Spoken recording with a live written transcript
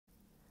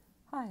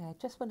Hi, I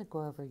just want to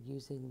go over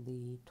using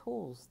the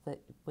tools that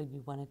when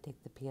you want to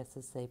take the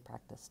PSSA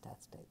practice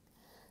testing.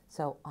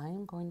 So I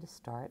am going to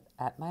start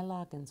at my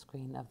login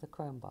screen of the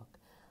Chromebook.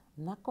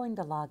 I'm not going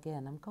to log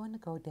in. I'm going to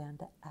go down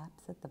to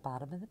Apps at the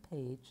bottom of the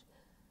page,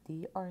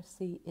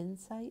 DRC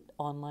Insight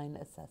Online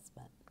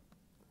Assessment,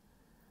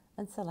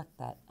 and select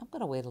that. I'm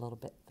going to wait a little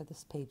bit for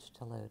this page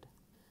to load.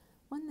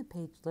 When the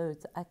page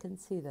loads, I can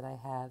see that I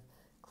have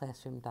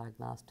classroom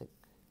diagnostic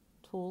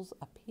tools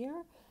up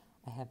here.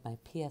 I have my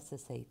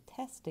PSSA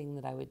testing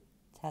that I would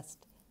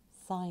test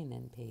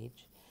sign-in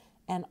page,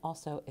 and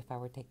also if I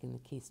were taking the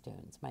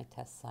Keystones, my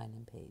test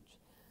sign-in page.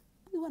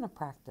 We want to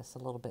practice a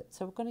little bit,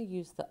 so we're going to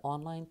use the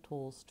online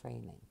tools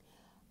training.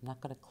 I'm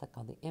not going to click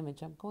on the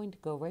image. I'm going to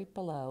go right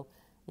below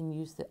and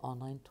use the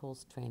online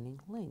tools training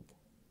link.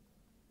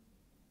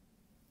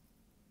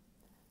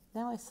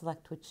 Now I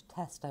select which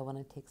test I want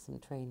to take some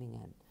training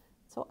in.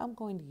 So I'm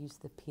going to use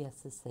the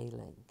PSSA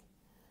link.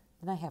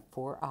 Then I have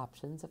 4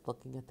 options of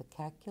looking at the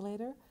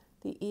calculator,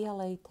 the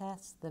ELA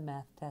test, the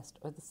math test,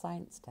 or the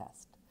science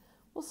test.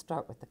 We'll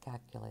start with the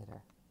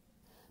calculator.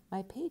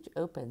 My page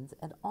opens,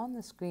 and on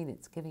the screen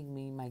it's giving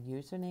me my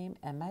username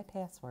and my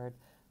password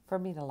for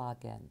me to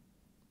log in.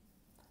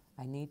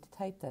 I need to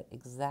type that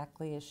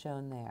exactly as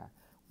shown there,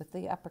 with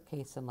the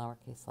uppercase and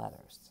lowercase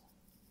letters.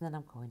 Then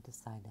I'm going to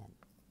sign in.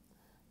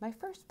 My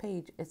first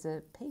page is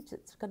a page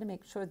that's going to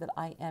make sure that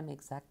I am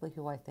exactly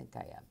who I think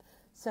I am.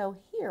 So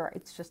here,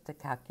 it's just a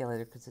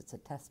calculator because it's a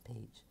test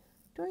page.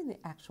 During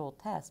the actual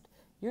test,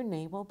 your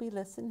name will be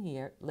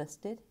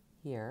listed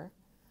here,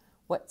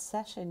 what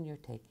session you're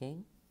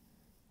taking,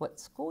 what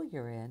school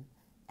you're in,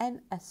 and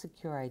a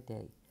secure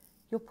ID.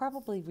 You'll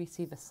probably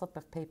receive a slip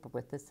of paper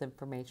with this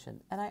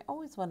information, and I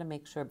always want to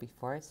make sure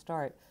before I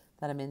start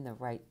that I'm in the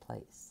right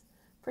place.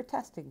 For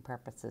testing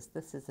purposes,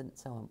 this isn't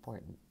so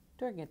important.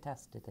 During a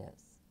test, it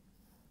is.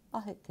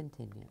 I'll hit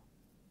continue.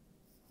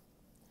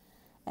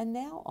 And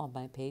now on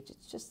my page,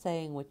 it's just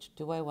saying which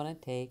do I want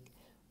to take,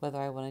 whether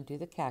I want to do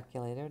the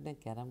calculator, and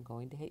again, I'm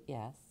going to hit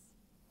yes.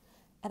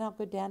 And I'll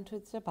go down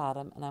to the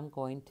bottom, and I'm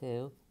going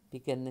to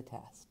begin the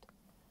test.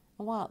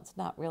 And while it's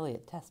not really a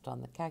test on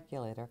the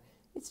calculator,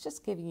 it's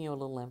just giving you a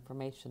little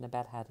information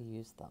about how to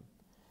use them.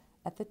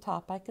 At the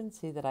top, I can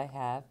see that I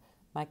have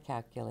my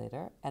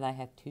calculator, and I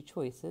have 2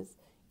 choices,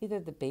 either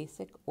the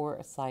basic or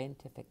a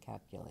scientific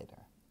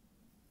calculator.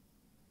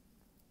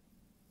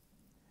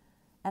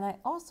 And I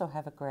also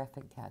have a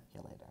graphic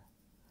calculator.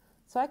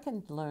 So I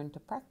can learn to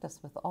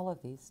practice with all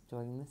of these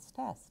during this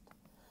test.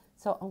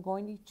 So I'm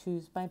going to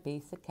choose my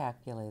basic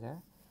calculator.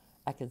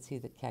 I can see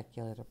the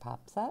calculator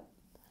pops up,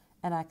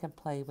 and I can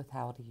play with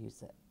how to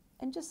use it.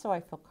 And just so I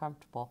feel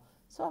comfortable,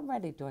 so I'm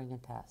ready during a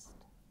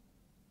test.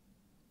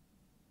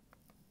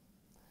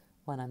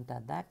 When I'm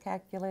done that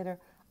calculator,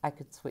 I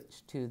could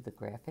switch to the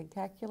graphic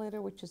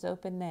calculator, which is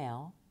open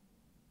now,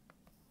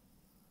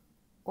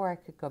 or I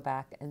could go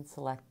back and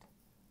select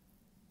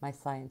my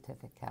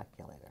scientific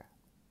calculator.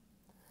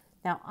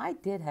 Now, I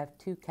did have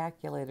 2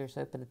 calculators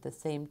open at the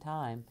same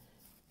time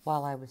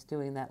while I was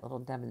doing that little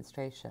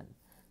demonstration.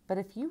 But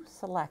if you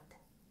select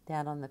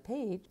down on the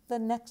page the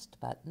next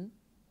button,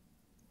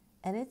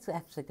 and it's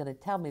actually going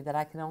to tell me that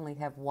I can only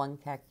have 1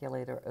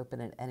 calculator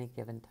open at any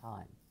given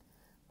time.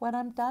 When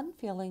I'm done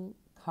feeling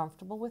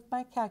comfortable with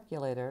my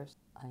calculators,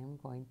 I am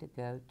going to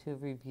go to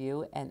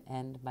review and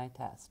end my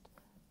test.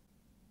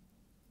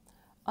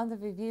 On the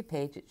review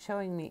page, it's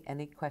showing me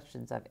any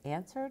questions I've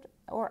answered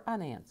or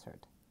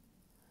unanswered.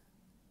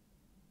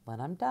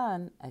 When I'm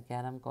done,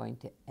 again, I'm going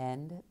to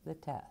end the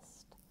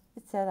test.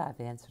 It said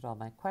I've answered all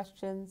my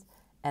questions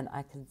and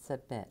I can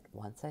submit.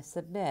 Once I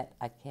submit,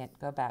 I can't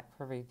go back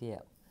for review.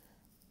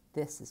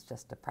 This is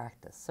just a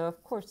practice. So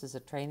of course, as a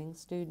training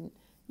student,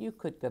 you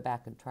could go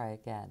back and try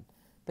again.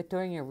 But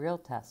during your real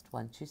test,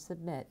 once you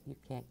submit, you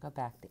can't go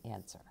back to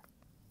answer.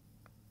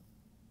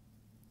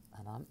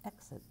 And I'm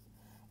exit.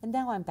 And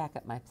now I'm back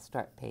at my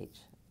start page.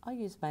 I'll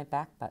use my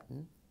back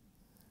button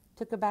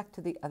to go back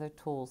to the other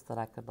tools that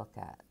I could look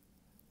at.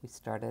 We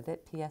started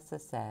at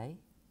PSSA,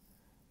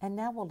 and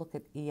now we'll look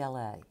at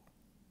ELA.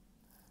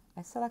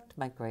 I select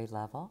my grade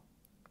level,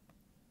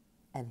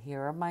 and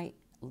here are my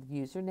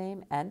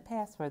username and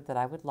password that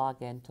I would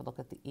log in to look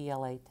at the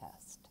ELA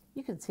test.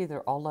 You can see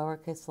they're all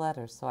lowercase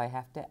letters, so I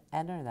have to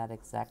enter that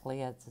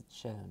exactly as it's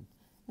shown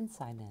and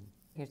sign in.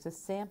 Here's a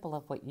sample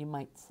of what you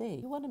might see.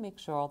 You want to make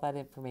sure all that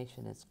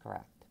information is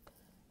correct.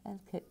 And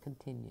hit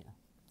continue.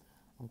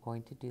 I'm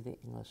going to do the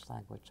English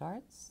Language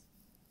Arts,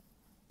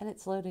 and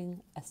it's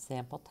loading a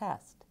sample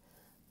test.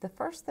 The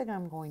first thing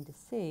I'm going to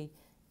see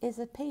is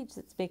a page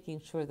that's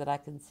making sure that I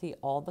can see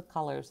all the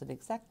colors and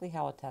exactly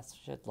how a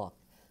test should look.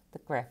 The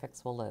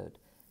graphics will load.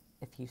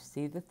 If you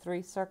see the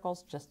 3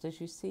 circles just as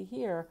you see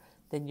here,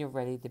 then you're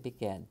ready to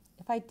begin.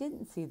 If I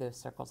didn't see those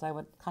circles, I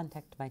would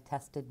contact my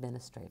test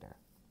administrator.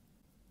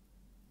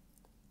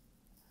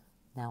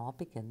 Now I'll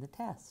begin the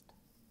test.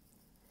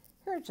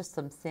 Here are just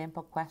some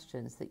sample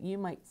questions that you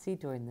might see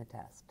during the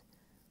test.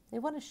 They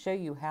want to show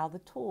you how the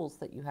tools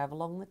that you have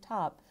along the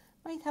top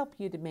might help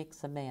you to make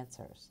some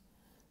answers.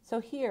 So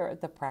here,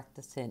 the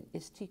practice hint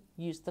is to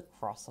use the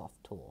cross-off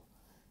tool.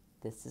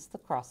 This is the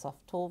cross-off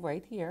tool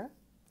right here,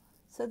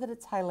 so that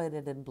it's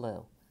highlighted in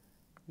blue.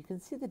 You can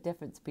see the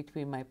difference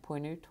between my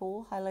pointer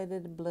tool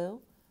highlighted in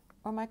blue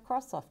or my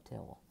cross-off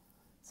tool.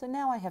 So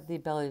now I have the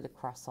ability to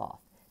cross off.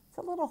 It's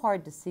a little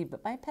hard to see,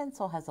 but my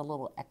pencil has a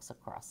little X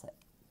across it.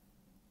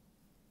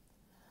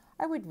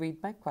 I would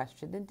read my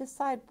question and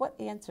decide what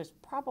answers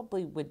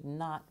probably would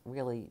not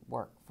really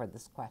work for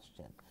this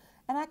question.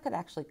 And I could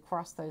actually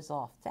cross those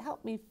off to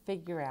help me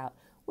figure out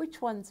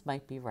which ones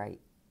might be right.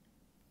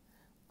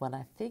 When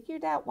I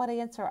figured out what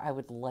answer I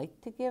would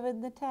like to give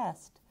in the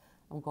test,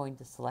 I'm going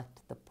to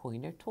select the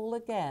pointer tool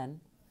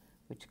again,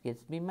 which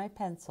gives me my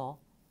pencil,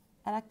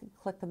 and I can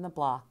click in the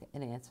block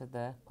and answer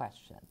the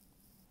question.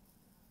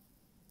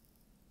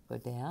 Go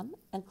down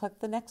and click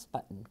the next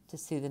button to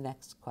see the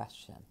next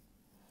question.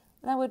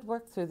 And I would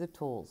work through the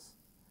tools.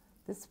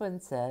 This one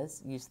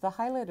says use the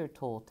highlighter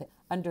tool to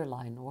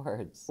underline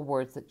words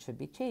that should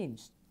be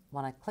changed.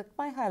 When I click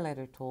my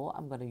highlighter tool,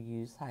 I'm going to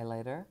use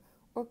highlighter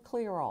or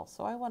clear all.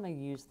 So I want to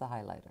use the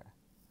highlighter.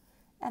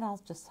 And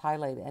I'll just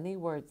highlight any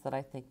words that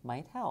I think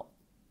might help.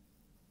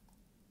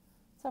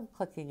 So I'm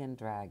clicking and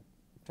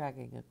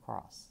dragging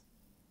across.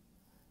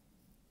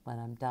 When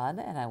I'm done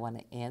and I want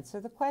to answer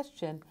the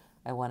question,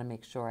 I want to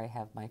make sure I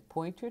have my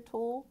pointer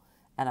tool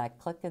and I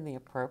click in the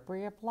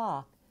appropriate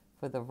block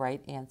for the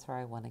right answer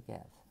I want to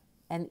give.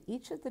 And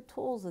each of the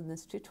tools in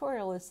this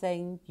tutorial is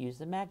saying use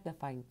a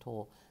magnifying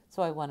tool.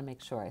 So I want to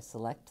make sure I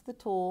select the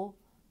tool,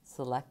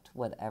 select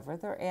whatever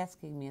they're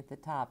asking me at the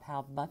top,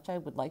 how much I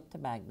would like to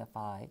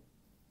magnify.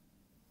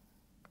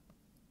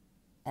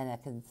 And I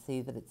can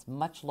see that it's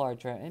much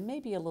larger and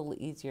maybe a little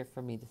easier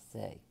for me to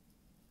see.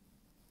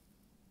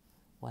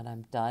 When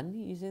I'm done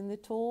using the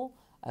tool,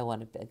 I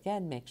want to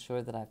again make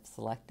sure that I've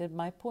selected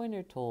my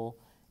pointer tool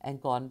and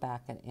gone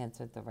back and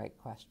answered the right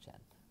question.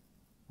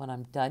 When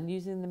I'm done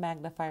using the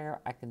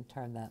magnifier, I can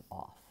turn that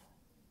off.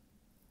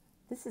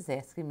 This is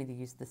asking me to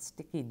use the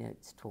sticky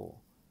notes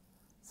tool.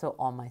 So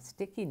on my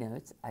sticky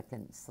notes, I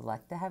can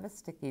select to have a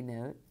sticky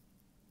note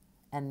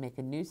and make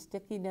a new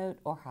sticky note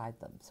or hide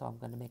them. So I'm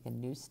going to make a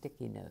new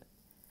sticky note.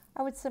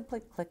 I would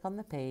simply click on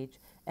the page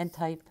and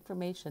type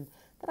information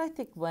that I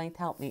think might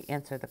help me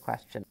answer the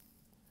question.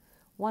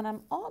 When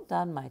I'm all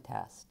done my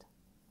test,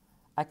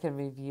 I can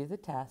review the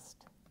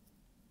test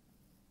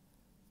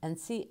and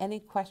see any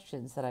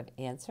questions that I've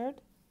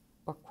answered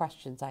or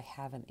questions I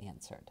haven't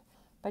answered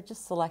by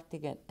just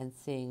selecting it and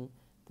seeing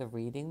the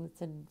reading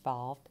that's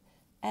involved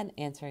and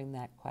answering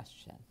that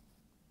question.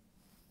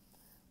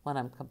 When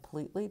I'm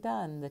completely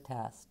done the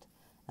test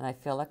and I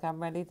feel like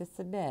I'm ready to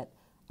submit,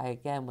 I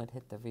again would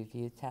hit the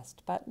Review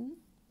Test button.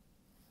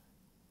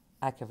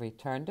 I could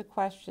return to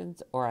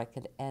questions or I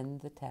could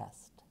end the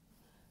test.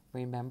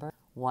 Remember,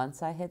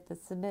 once I hit the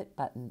Submit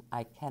button,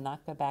 I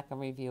cannot go back and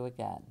review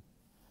again.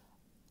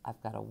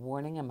 I've got a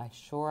warning. Am I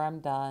sure I'm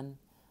done?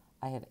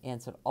 I have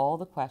answered all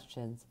the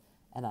questions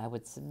and I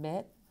would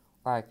submit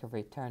or I could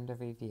return to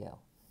review.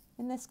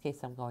 In this case,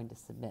 I'm going to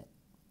submit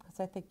because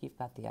I think you've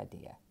got the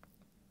idea.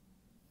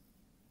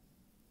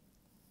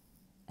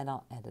 And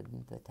I'll edit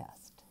the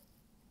test.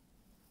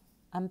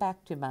 I'm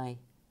back to my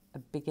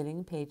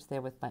beginning page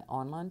there with my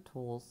online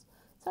tools.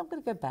 So I'm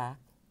going to go back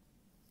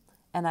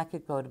and I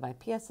could go to my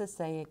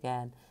PSSA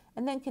again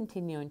and then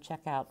continue and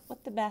check out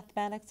what the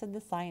mathematics and the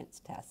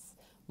science tests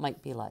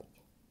might be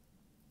like.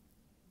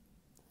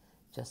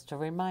 Just to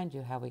remind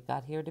you how we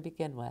got here to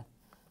begin with,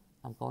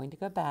 I'm going to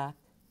go back.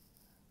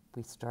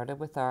 We started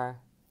with our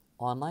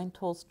online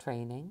tools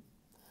training.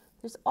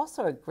 There's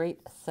also a great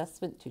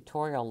assessment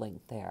tutorial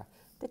link there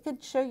that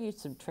could show you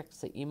some tricks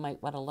that you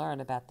might want to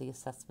learn about the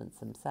assessments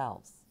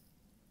themselves.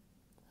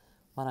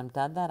 When I'm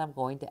done that, I'm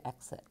going to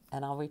exit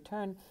and I'll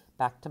return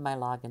back to my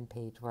login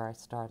page where I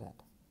started.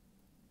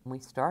 When we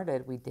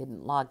started, we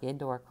didn't log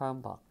into our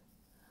Chromebook.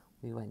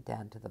 We went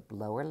down to the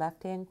lower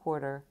left-hand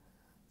corner,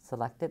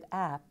 selected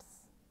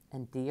Apps,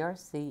 and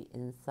DRC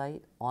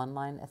Insight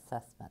Online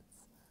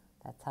Assessments.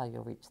 That's how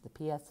you'll reach the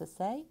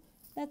PSSA.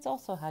 That's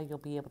also how you'll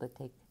be able to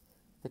take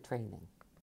the training.